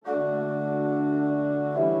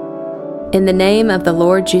In the name of the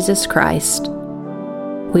Lord Jesus Christ,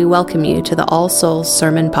 we welcome you to the All Souls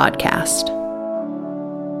Sermon Podcast.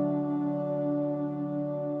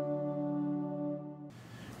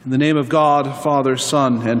 In the name of God, Father,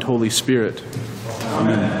 Son, and Holy Spirit.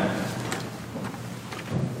 Amen.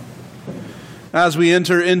 As we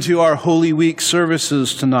enter into our Holy Week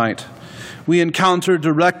services tonight, we encounter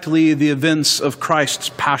directly the events of Christ's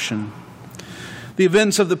Passion. The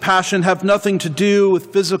events of the Passion have nothing to do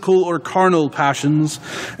with physical or carnal passions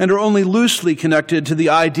and are only loosely connected to the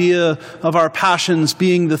idea of our passions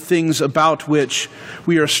being the things about which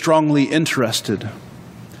we are strongly interested.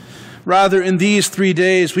 Rather, in these 3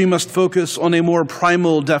 days, we must focus on a more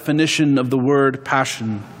primal definition of the word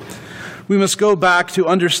passion. We must go back to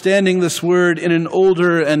understanding this word in an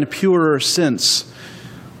older and purer sense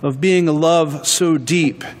of being a love so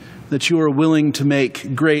deep that you are willing to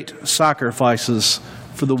make great sacrifices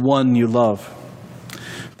for the one you love.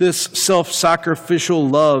 This self-sacrificial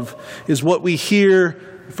love is what we hear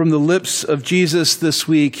from the lips of Jesus this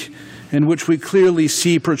week, and which we clearly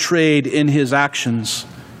see portrayed in his actions.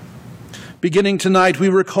 Beginning tonight, we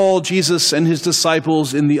recall Jesus and his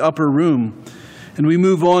disciples in the upper room, and we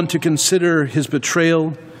move on to consider his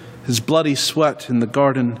betrayal, his bloody sweat in the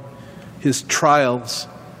garden, his trials,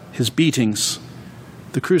 his beatings,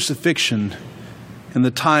 the crucifixion, and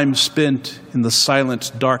the time spent in the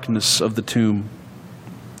silent darkness of the tomb.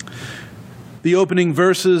 The opening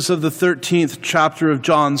verses of the 13th chapter of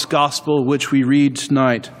John's Gospel, which we read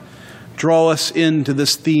tonight, draw us into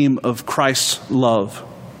this theme of Christ's love.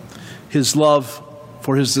 His love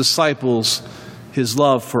for his disciples, his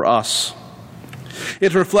love for us.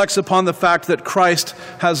 It reflects upon the fact that Christ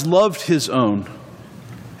has loved his own,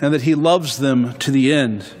 and that he loves them to the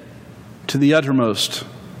end, to the uttermost,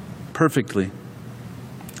 perfectly.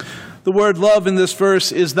 The word love in this verse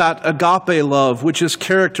is that agape love, which is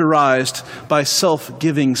characterized by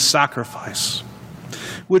self-giving sacrifice,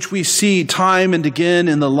 which we see time and again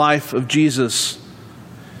in the life of Jesus.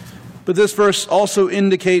 But this verse also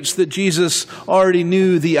indicates that Jesus already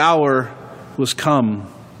knew the hour was come,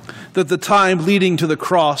 that the time leading to the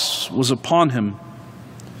cross was upon him.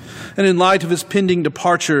 And in light of his pending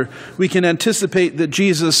departure, we can anticipate that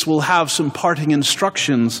Jesus will have some parting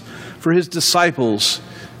instructions for his disciples,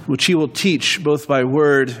 which he will teach both by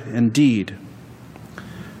word and deed.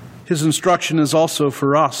 His instruction is also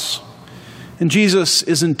for us, and Jesus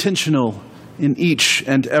is intentional in each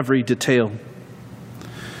and every detail.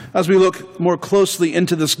 As we look more closely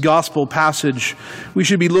into this gospel passage, we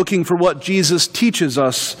should be looking for what Jesus teaches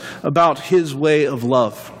us about his way of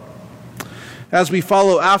love. As we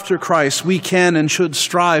follow after Christ, we can and should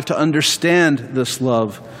strive to understand this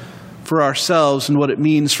love for ourselves and what it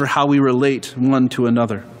means for how we relate one to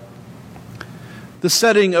another. The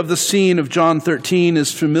setting of the scene of John 13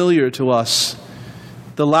 is familiar to us.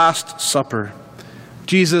 The Last Supper.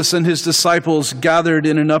 Jesus and his disciples gathered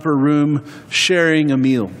in an upper room, sharing a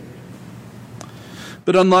meal.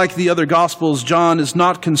 But unlike the other Gospels, John is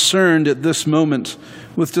not concerned at this moment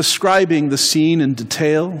with describing the scene in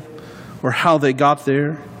detail or how they got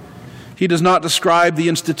there. He does not describe the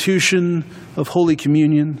institution of Holy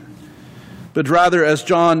Communion, but rather, as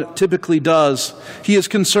John typically does, he is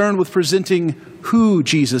concerned with presenting who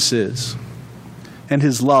Jesus is and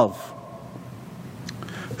his love.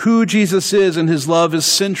 Who Jesus is and his love is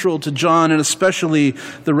central to John, and especially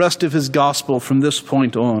the rest of his gospel from this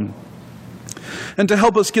point on. And to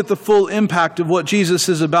help us get the full impact of what Jesus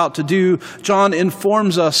is about to do, John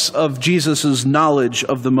informs us of Jesus' knowledge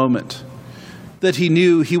of the moment, that he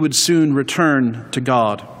knew he would soon return to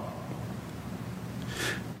God.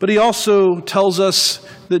 But he also tells us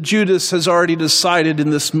that Judas has already decided in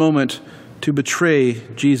this moment to betray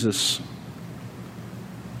Jesus.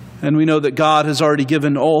 And we know that God has already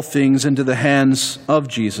given all things into the hands of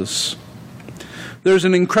Jesus. There's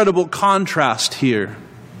an incredible contrast here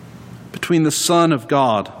between the Son of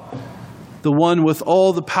God, the one with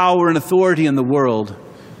all the power and authority in the world,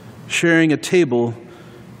 sharing a table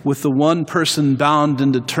with the one person bound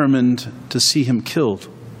and determined to see him killed.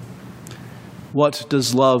 What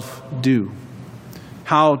does love do?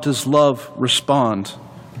 How does love respond?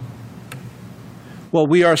 Well,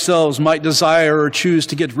 we ourselves might desire or choose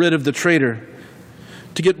to get rid of the traitor,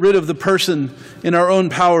 to get rid of the person in our own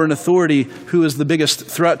power and authority who is the biggest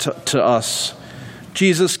threat to us.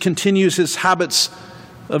 Jesus continues his habits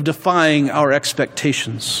of defying our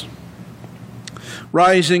expectations.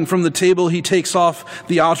 Rising from the table, he takes off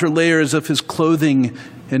the outer layers of his clothing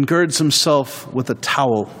and girds himself with a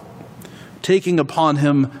towel, taking upon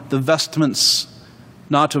him the vestments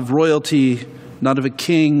not of royalty, not of a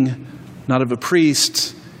king, not of a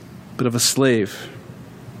priest, but of a slave.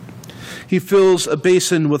 He fills a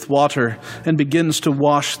basin with water and begins to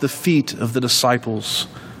wash the feet of the disciples,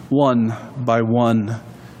 one by one.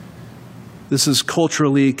 This is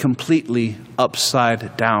culturally completely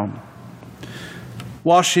upside down.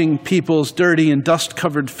 Washing people's dirty and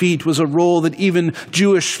dust-covered feet was a role that even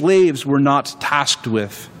Jewish slaves were not tasked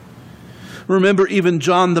with. Remember, even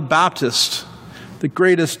John the Baptist, the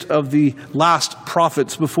greatest of the last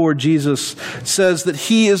prophets before Jesus, says that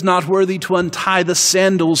he is not worthy to untie the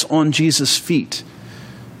sandals on Jesus' feet.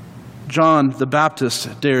 John the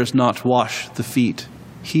Baptist dares not wash the feet.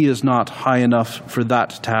 He is not high enough for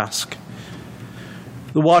that task.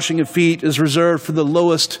 The washing of feet is reserved for the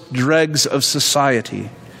lowest dregs of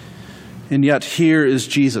society. And yet here is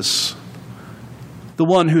Jesus, the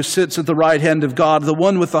one who sits at the right hand of God, the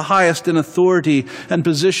one with the highest in authority and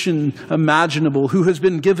position imaginable, who has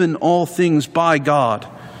been given all things by God,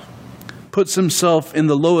 puts himself in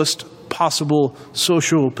the lowest possible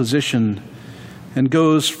social position and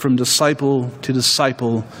goes from disciple to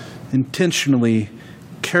disciple, intentionally,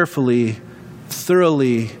 carefully,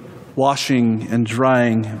 thoroughly washing and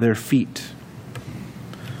drying their feet.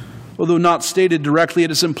 Although not stated directly, it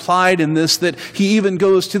is implied in this that he even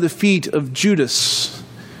goes to the feet of Judas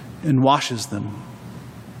and washes them.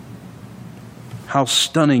 How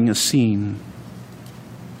stunning a scene.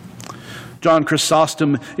 John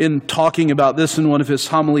Chrysostom, in talking about this in one of his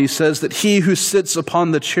homilies, says that he who sits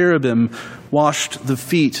upon the cherubim washed the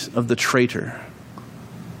feet of the traitor.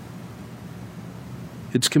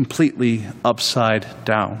 It's completely upside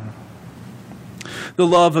down. The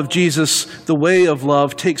love of Jesus, the way of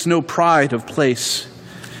love, takes no pride of place.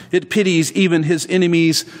 It pities even his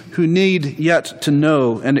enemies who need yet to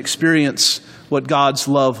know and experience what God's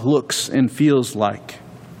love looks and feels like.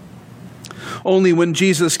 Only when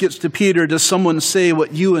Jesus gets to Peter does someone say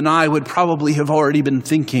what you and I would probably have already been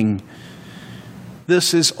thinking.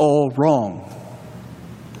 This is all wrong.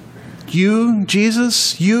 You,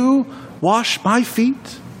 Jesus, you wash my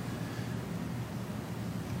feet?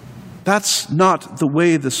 That's not the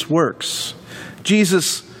way this works.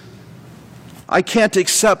 Jesus, I can't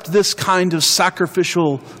accept this kind of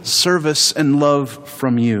sacrificial service and love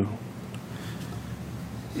from you.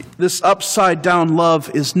 This upside down love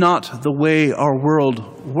is not the way our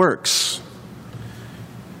world works.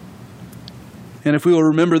 And if we will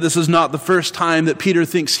remember, this is not the first time that Peter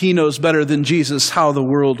thinks he knows better than Jesus how the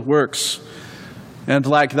world works. And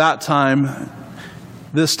like that time,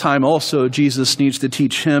 this time also, Jesus needs to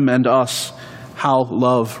teach him and us how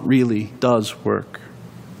love really does work.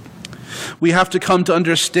 We have to come to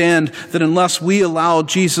understand that unless we allow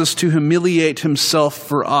Jesus to humiliate himself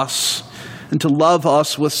for us and to love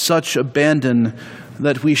us with such abandon,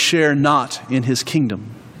 that we share not in his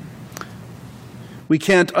kingdom. We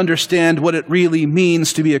can't understand what it really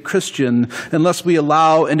means to be a Christian unless we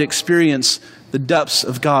allow and experience the depths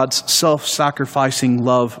of God's self-sacrificing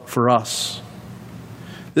love for us.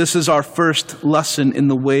 This is our first lesson in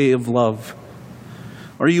the way of love.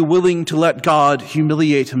 Are you willing to let God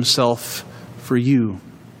humiliate himself for you?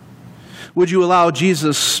 Would you allow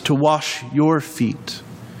Jesus to wash your feet,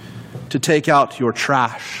 to take out your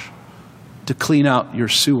trash, to clean out your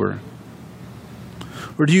sewer?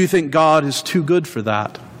 Or do you think God is too good for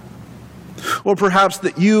that? Or perhaps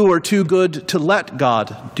that you are too good to let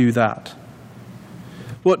God do that?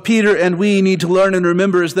 What Peter and we need to learn and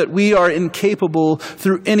remember is that we are incapable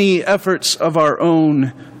through any efforts of our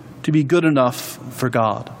own to be good enough for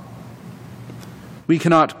God. We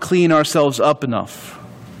cannot clean ourselves up enough.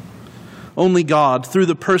 Only God, through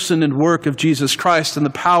the person and work of Jesus Christ and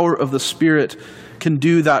the power of the Spirit, can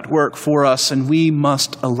do that work for us, and we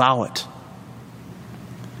must allow it.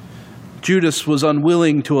 Judas was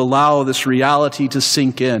unwilling to allow this reality to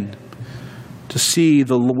sink in, to see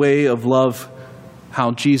the way of love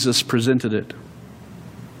how Jesus presented it.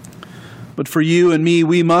 But for you and me,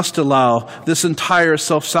 we must allow this entire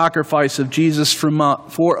self-sacrifice of Jesus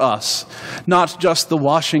for us, not just the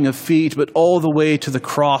washing of feet, but all the way to the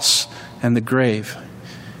cross and the grave.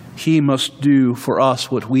 He must do for us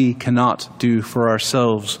what we cannot do for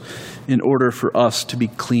ourselves in order for us to be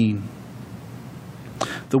clean.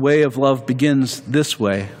 The way of love begins this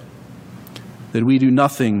way, that we do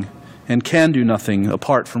nothing and can do nothing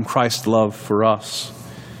apart from Christ's love for us.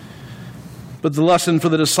 But the lesson for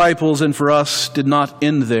the disciples and for us did not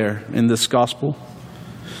end there in this gospel.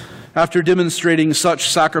 After demonstrating such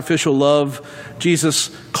sacrificial love, Jesus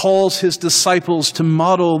calls his disciples to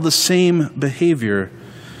model the same behavior,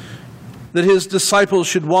 that his disciples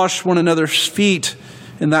should wash one another's feet,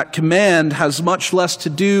 and that command has much less to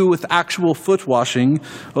do with actual foot washing,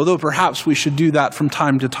 although perhaps we should do that from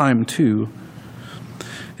time to time too.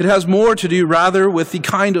 It has more to do, rather, with the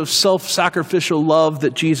kind of self-sacrificial love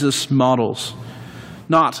that Jesus models,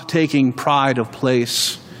 not taking pride of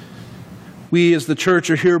place. We as the church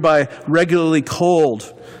are hereby regularly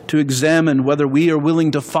called to examine whether we are willing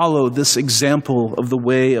to follow this example of the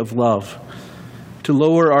way of love, to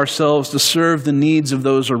lower ourselves to serve the needs of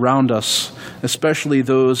those around us, especially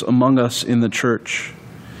those among us in the church.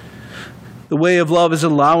 The way of love is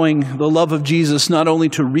allowing the love of Jesus not only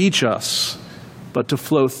to reach us, but to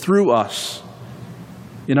flow through us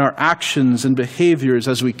in our actions and behaviors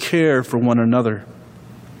as we care for one another.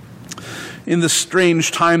 In this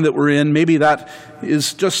strange time that we're in, maybe that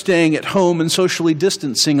is just staying at home and socially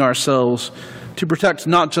distancing ourselves to protect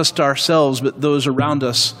not just ourselves, but those around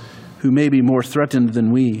us who may be more threatened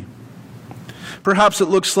than we. Perhaps it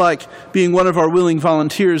looks like being one of our willing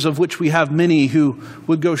volunteers, of which we have many, who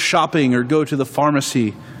would go shopping or go to the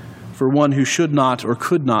pharmacy for one who should not or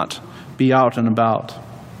could not be out and about.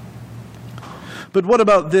 But what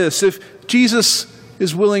about this? If Jesus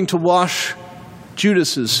is willing to wash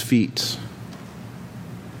Judas's feet,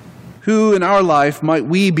 who in our life might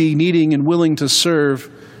we be needing and willing to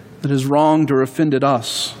serve that has wronged or offended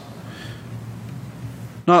us?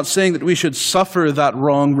 Not saying that we should suffer that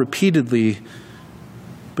wrong repeatedly,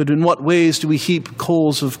 but in what ways do we heap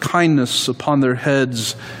coals of kindness upon their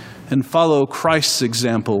heads and follow Christ's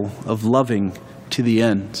example of loving to the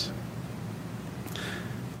end?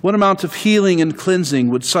 What amount of healing and cleansing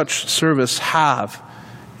would such service have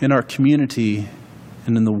in our community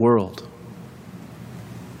and in the world?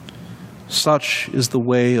 Such is the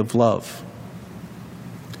way of love.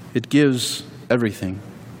 It gives everything,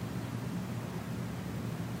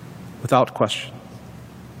 without question,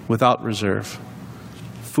 without reserve,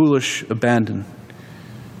 foolish abandon,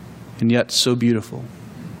 and yet so beautiful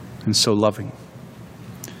and so loving.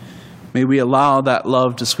 May we allow that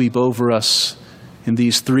love to sweep over us in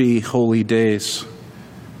these 3 holy days,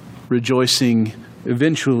 rejoicing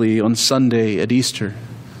eventually on Sunday at Easter.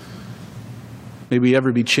 May we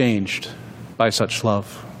ever be changed by such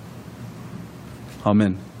love.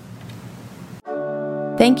 Amen.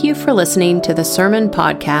 Thank you for listening to the sermon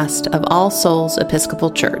podcast of All Souls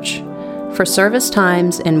Episcopal Church. For service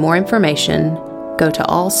times and more information, go to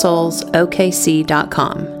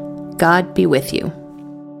allsoulsokc.com. God be with you.